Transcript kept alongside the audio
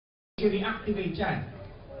reactivate yan.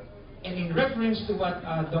 And in reference to what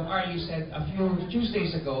Doc Arlie said a few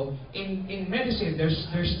Tuesdays ago, in medicine, there's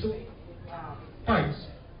two parts.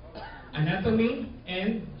 Anatomy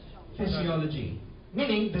and physiology.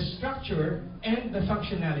 Meaning the structure and the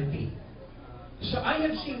functionality. So I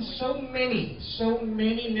have seen so many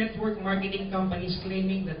network marketing companies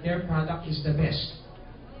claiming that their product is the best.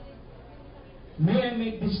 May I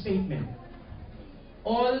make this statement?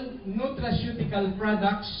 All nutraceutical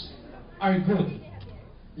products are good.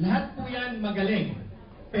 Lahat po yan magaling.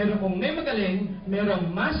 Pero kung may magaling, merong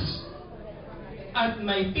mas at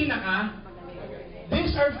may pinaka.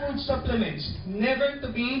 These are food supplements, never to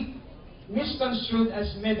be misconstrued as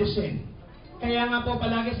medicine. Kaya nga po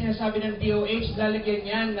palagi sinasabi ng DOH, lalagyan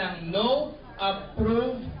yan ng no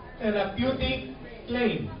approved therapeutic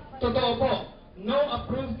claim. Totoo po, no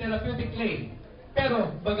approved therapeutic claim.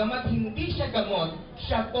 Pero bagamat hindi siya gamot,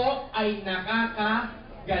 siya po ay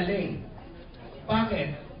nakakagaling.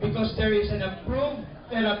 Bakit? Because there is an approved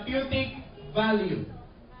therapeutic value.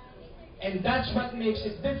 And that's what makes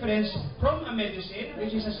it different from a medicine,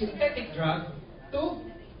 which is a synthetic drug, to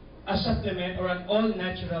a supplement or an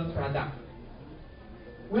all-natural product.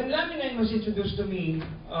 When Laminine was introduced to me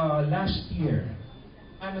last year,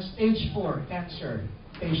 I'm a stage 4 cancer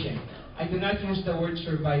patient. I do not use the word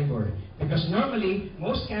survivor because normally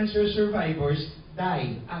most cancer survivors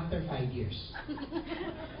die after 5 years.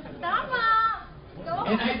 Tama!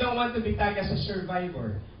 And I don't want to be tagged as a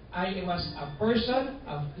survivor. I was a person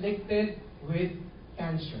afflicted with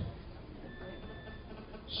cancer.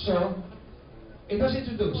 So, it was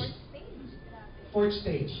introduced. 4th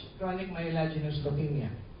stage, chronic myelogenous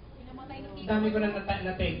leukemia. Dami ko na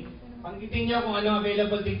na-take. Panggitin niyo kung ano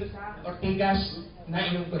available dito sa Ortigas,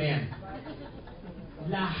 nainom ko na yan.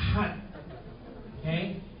 Lahat.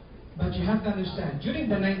 Okay? But you have to understand,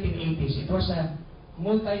 during the 1980s, it was a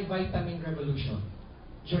multivitamin revolution.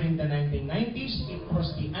 During the 1990s, it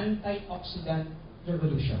was the antioxidant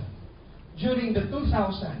revolution. During the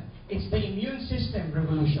 2000s, it's the immune system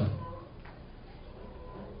revolution.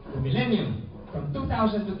 The millennium, from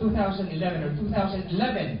 2000 to 2011 or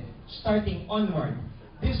 2011, starting onward,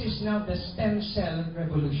 this is now the stem cell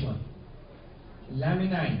revolution.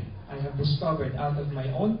 Laminine, I have discovered out of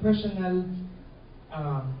my own personal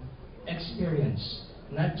experience,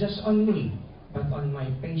 not just on me, but on my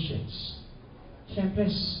patients. Siyempre,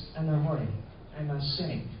 I'm a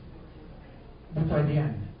cynic. Before the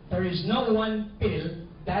end, there is no one pill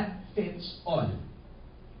that fits all.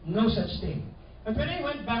 No such thing. But when I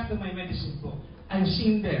went back to my medicine book, I've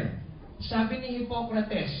seen there, sabi ni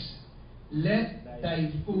Hippocrates, let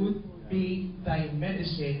thy food be thy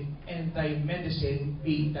medicine, and thy medicine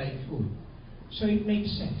be thy food. So it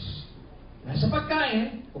makes sense. Nasa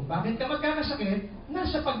pagkain, kung bakit ka magkakasakit,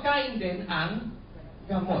 nasa pagkain din ang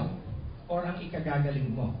gamot or ang ikagagaling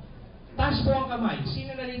mo. Taas po ang kamay.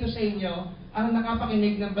 Sino na dito sa inyo ang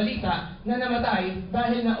nakapakinig ng balita na namatay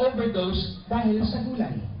dahil na overdose dahil sa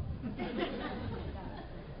gulay?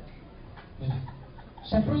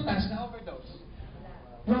 Sa prutas na overdose?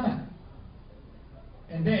 Wala.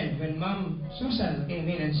 And then, when Ma'am Susan came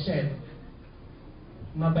in and said,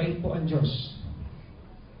 mabait po ang Diyos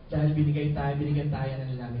dahil binigyan tayo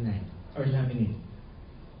ng laminine or laminine.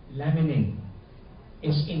 Laminine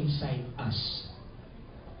is inside us.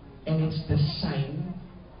 And it's the sign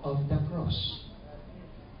of the cross.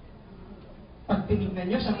 Pag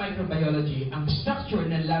tinignan nyo sa microbiology, ang structure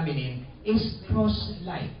ng laminine is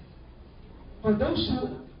cross-like. For those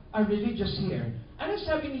who are religious here, ano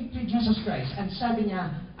sabi ni Jesus Christ? Ang sabi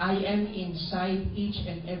niya, I am inside each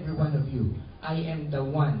and every one of you. I am the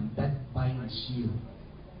one that binds you.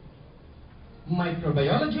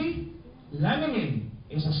 Microbiology, laminine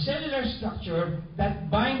is a cellular structure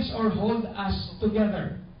that binds or holds us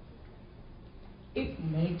together. It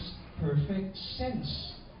makes perfect sense.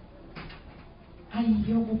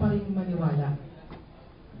 Ayoko pa rin maniwala.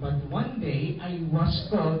 But one day, I was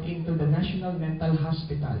called into the National Mental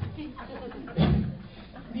Hospital.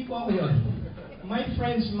 Hindi po ako yun. My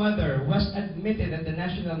friend's mother was admitted at the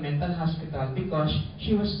National Mental Hospital because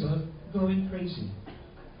she was going crazy.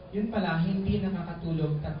 Yun pala, hindi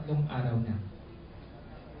nakakatulog 3 araw na.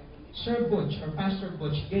 Sir Butch, or Pastor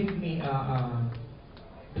Butch, gave me a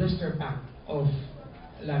blister pack of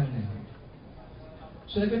laminine.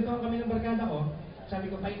 So, nagkwentuhan kami ng barkada ko. Sabi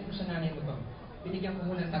ko, pahin ko sa nanay mo to. Binigyan ko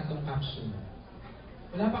muna 3 capsule.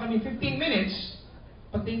 Wala pa kami 15 minutes,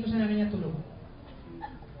 pagtingin ko sa nanay niya, tulog.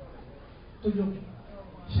 Tulog.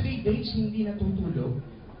 3 days hindi natutulog.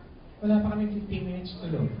 Wala pa kami 15 minutes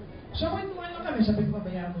tulog. So, kwentuhan lang kami. Sabi ko,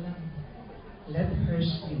 pabayaan mo lang. Let her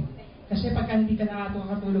sleep. Kasi pagka hindi ka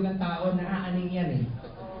nakatulog ang tao, naaaning yan eh.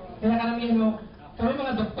 Kaya karamihan mo, kami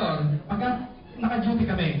mga doktor, pagka naka-duty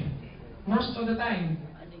kami, most of the time,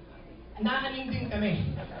 naaning din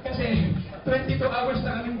kami. Kasi 22 hours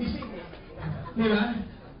na kami busy. Di ba?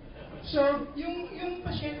 So, yung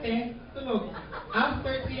pasyente, tulog.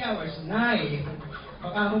 After 3 hours, nay,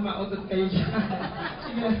 baka humautot kayo dyan.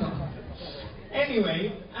 Sige lang.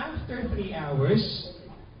 Anyway, after 3 hours,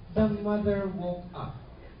 the mother woke up.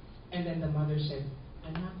 And then the mother said,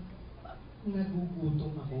 anak,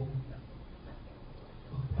 nagugutom ako.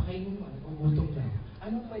 Oh, pakainin mo, nagugutom daw.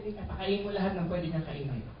 Anong pwede ka? Pakainin mo lahat ng pwede niya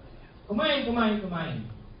kainin. Kumain.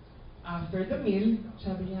 After the meal,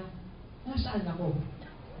 sabi niya, nasaan ako?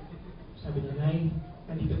 Sabi niya, Nay,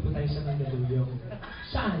 nandito po tayo sa Mandaluyong.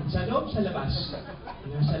 Saan? Sa loob? Sa labas?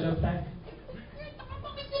 Nasa loob tayo.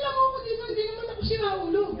 Bakit nila ako dito? Hindi naman ako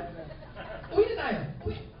sinaulo. Uwi na tayo.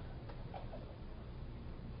 Uwi.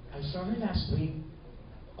 I saw her last week.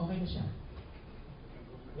 Okay na siya.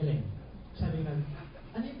 Galing. Sabi nga,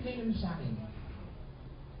 ano yung play mo sa akin?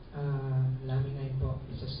 Laminine po,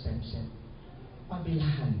 is a stem cell.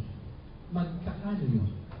 Pabilahan. Magkakano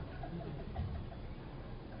yun?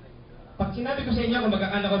 Pag sinabi ko sa inyo kung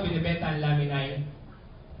magkakano ko binibenta ang laminine,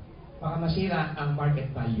 baka masira ang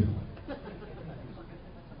market value.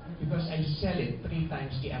 Because I sell it 3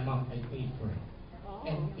 times the amount I paid for it.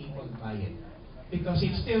 And people buy it. Because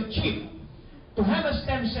it's still cheap. To have a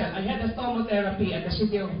stem cell, I had a tomotherapy at the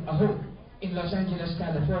City of Hope in Los Angeles,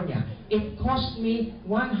 California. It cost me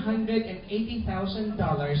 $180,000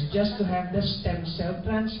 just to have the stem cell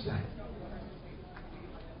transplant.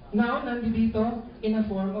 Now, nandito in a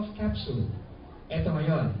form of capsule. Eto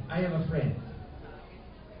ngayon, I have a friend.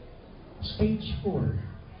 Stage 4.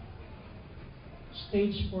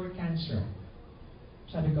 Stage 4 cancer.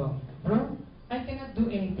 Sabi ko, bro, I cannot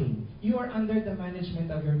do anything. You are under the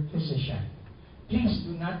management of your physician. Please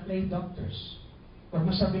do not play doctors. Huwag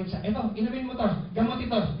mo sabihin sa, eto, inumin mo to, gamot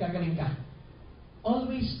ito, gagaling ka.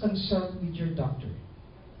 Always consult with your doctor.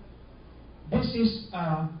 This is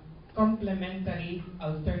a complementary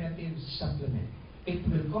alternative supplement. It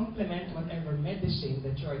will complement whatever medicine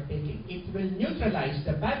that you are taking. It will neutralize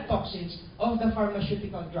the bad toxins of the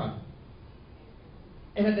pharmaceutical drug.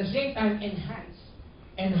 And at the same time,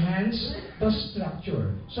 enhance the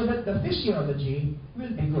structure so that the physiology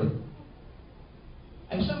will be good.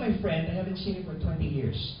 I saw my friend, I haven't seen him for 20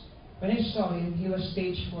 years. When I saw him, he was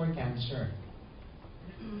stage 4 cancer.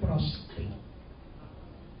 Prostate.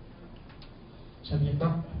 Sabi niya,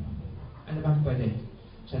 Doc, ano bang pwede?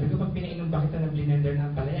 Sabi ko, pag pinainom ba kita ng blender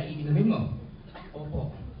ng palaya, iinumin mo?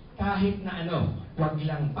 Opo. Kahit na ano, huwag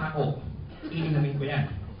lang pako, iinumin ko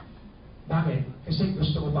yan. Bakit? Kasi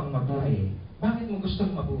gusto ko pang mabuhay. Bakit mo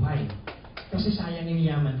gustong mabuhay? Kasi sayang yung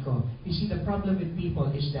yaman ko. You see, the problem with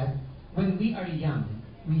people is that when we are young,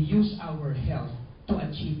 we use our health to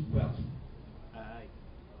achieve wealth.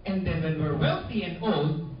 And then when we're wealthy and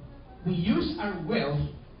old, we use our wealth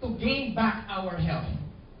to gain back our health.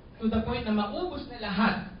 To the point na maubos na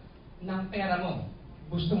lahat ng pera mo.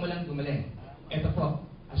 Gusto mo lang gumaling. Ito po,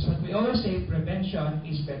 as what we always say, prevention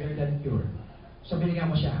is better than cure. So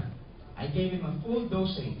binigyan mo siya. I gave him a full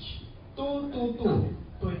dosage. 2, 2,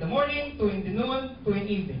 2. 2 in the morning, 2 in the noon, 2 in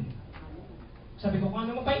evening. Sabi ko, kung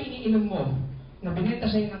ano mo pa iniinom mo, na binenta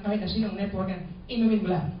sa'yo ng kahit na sinong network yan, inumin mo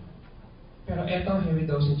lang. Pero eto, heavy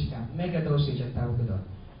dosage ka. Mega dosage ang tawag ko doon.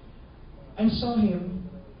 I saw him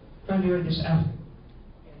earlier this afternoon.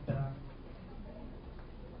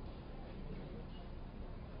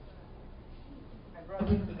 I brought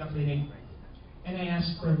him to the clinic and I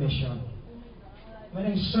asked permission. When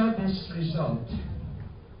I saw this result,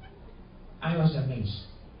 I was amazed.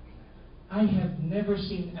 I have never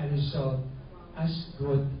seen a result as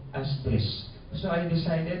good as this. So I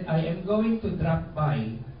decided I am going to drop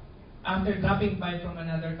by. After dropping by from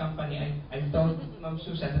another company, I told Ma'am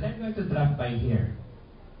Susan that I'm going to drop by here.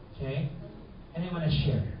 Okay? And I want to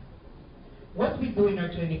share. What we do in our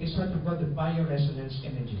clinic is what we call the bioresonance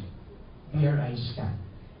imaging, BRI scan.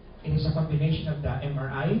 It is a combination of the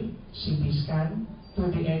MRI, CT scan,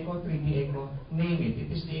 2D echo, 3D echo, name it.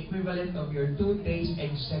 It is the equivalent of your 2 days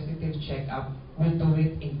executive checkup. We do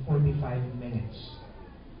it in 45 minutes.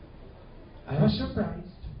 I was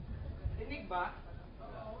surprised. Dinig ba?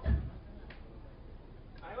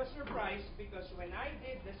 I was surprised because when I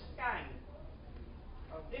did the scan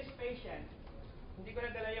of this patient, hindi ko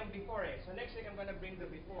nadala yung before eh. So next week I'm gonna bring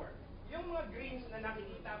the before. Yung mga greens na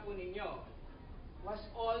nakikita po ninyo was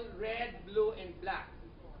all red, blue, and black.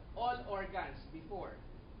 All organs before.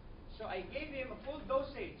 So I gave him a full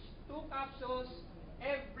dosage, 2 capsules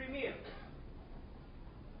every meal.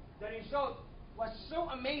 The result was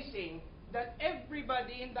so amazing that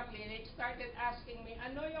everybody in the clinic started asking me,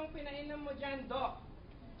 ano yung pinainom mo dyan, Doc?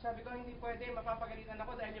 Sabi ko, hindi pwede, mapapagalitan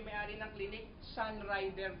ako dahil yung may-ari ng clinic,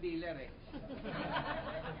 Sunrider dealer eh.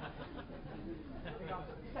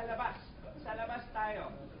 Sa labas tayo.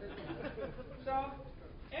 So,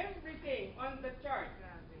 everything on the chart,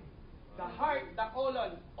 the heart, the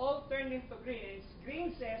colon, all turned into green. And green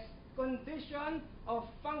says, condition of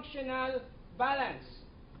functional balance.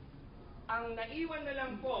 Ang naiwan na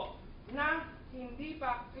lang po na hindi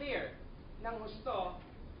pa clear ng husto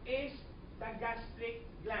is the gastric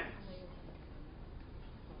glands.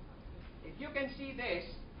 If you can see this,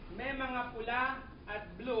 may mga pula at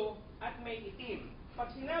blue at may itim.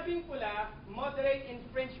 Pag sinabing pula, moderate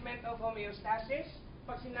infringement of homeostasis.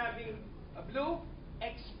 Pag sinabing blue,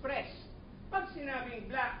 express. Pag sinabing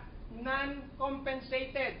black,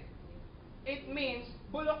 non-compensated. It means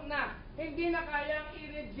bulok na, hindi na kayang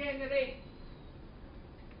i-regenerate.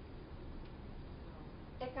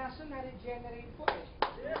 Kaso na-regenerate po eh.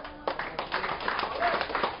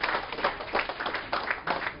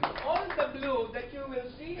 All the blue that you will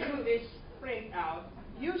see in this printout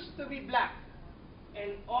used to be black.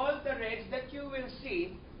 And all the reds that you will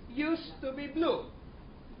see used to be blue.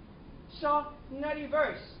 So,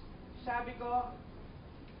 na-reverse. Sabi ko,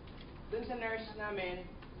 dun sa nurse namin,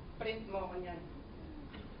 print mo ko yan.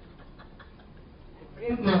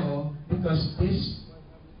 Print mo ko because this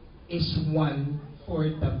is one for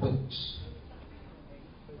the books.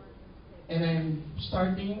 And I'm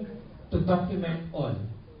starting to document all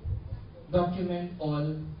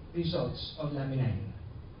results of Laminine.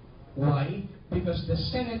 Why? Because the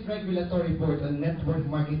Senate Regulatory Board on Network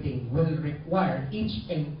Marketing will require each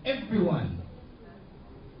and everyone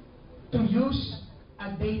to use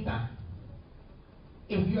a data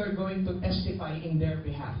if you are going to testify in their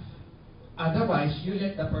behalf. Otherwise, you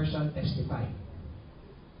let the person testify.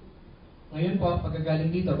 Ngayon po, pagkagaling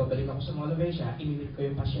dito, babalik ako sa Mall of Asia, inimit ko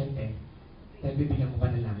yung pasyente, dahil bibigyan ko pa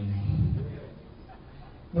ng Laminine.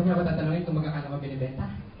 Hindi niya ako tatanungin kung magkakano ko binibenta.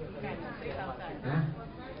 Ha?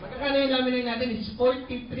 Magkakano yung Laminine natin is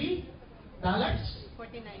 $43? 49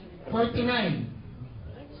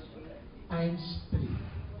 times 3.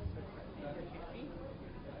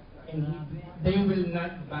 And they will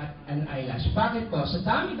not bat an eyelash. Bakit po? Sa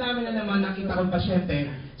dami-dami na naman nakita kong pasyente,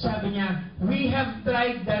 sabi niya, we have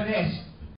tried the rest.